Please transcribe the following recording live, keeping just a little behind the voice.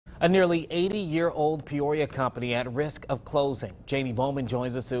A nearly 80-year-old Peoria company at risk of closing. Janie Bowman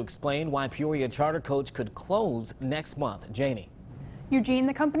joins us to explain why Peoria Charter Coach could close next month. Janie. Eugene,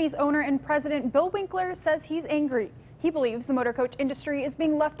 the company's owner and president, Bill Winkler, says he's angry. He believes the motor coach industry is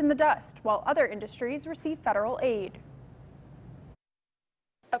being left in the dust while other industries receive federal aid.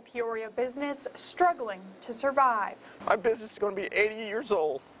 A Peoria business struggling to survive. My business is going to be 80 years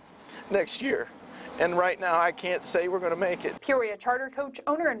old next year. And right now, I can't say we're going to make it. Peoria Charter Coach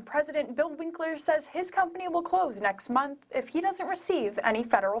owner and president Bill Winkler says his company will close next month if he doesn't receive any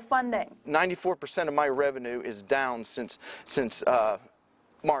federal funding. 94% of my revenue is down since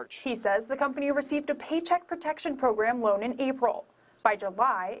March. He says the company received a Paycheck Protection Program loan in April. By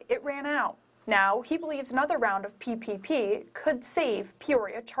July, it ran out. Now, he believes another round of PPP could save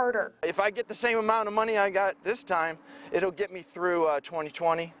Peoria Charter. If I get the same amount of money I got this time, it'll get me through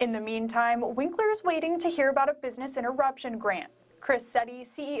 2020. In the meantime, Winkler is waiting to hear about a business interruption grant. Chris Setti,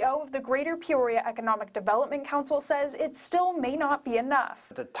 CEO of the Greater Peoria Economic Development Council, says it still may not be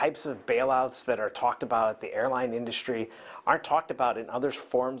enough. The types of bailouts that are talked about at the airline industry aren't talked about in other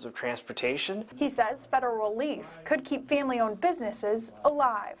forms of transportation. He says federal relief could keep family-owned businesses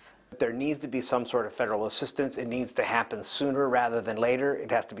alive. There needs to be some sort of federal assistance. It needs to happen sooner rather than later.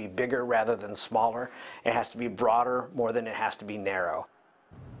 It has to be bigger rather than smaller. It has to be broader more than it has to be narrow.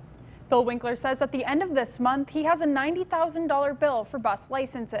 Bill Winkler says at the end of this month, he has a $90,000 bill for bus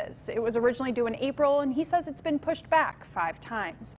licenses. It was originally due in April, and he says it's been pushed back 5 times.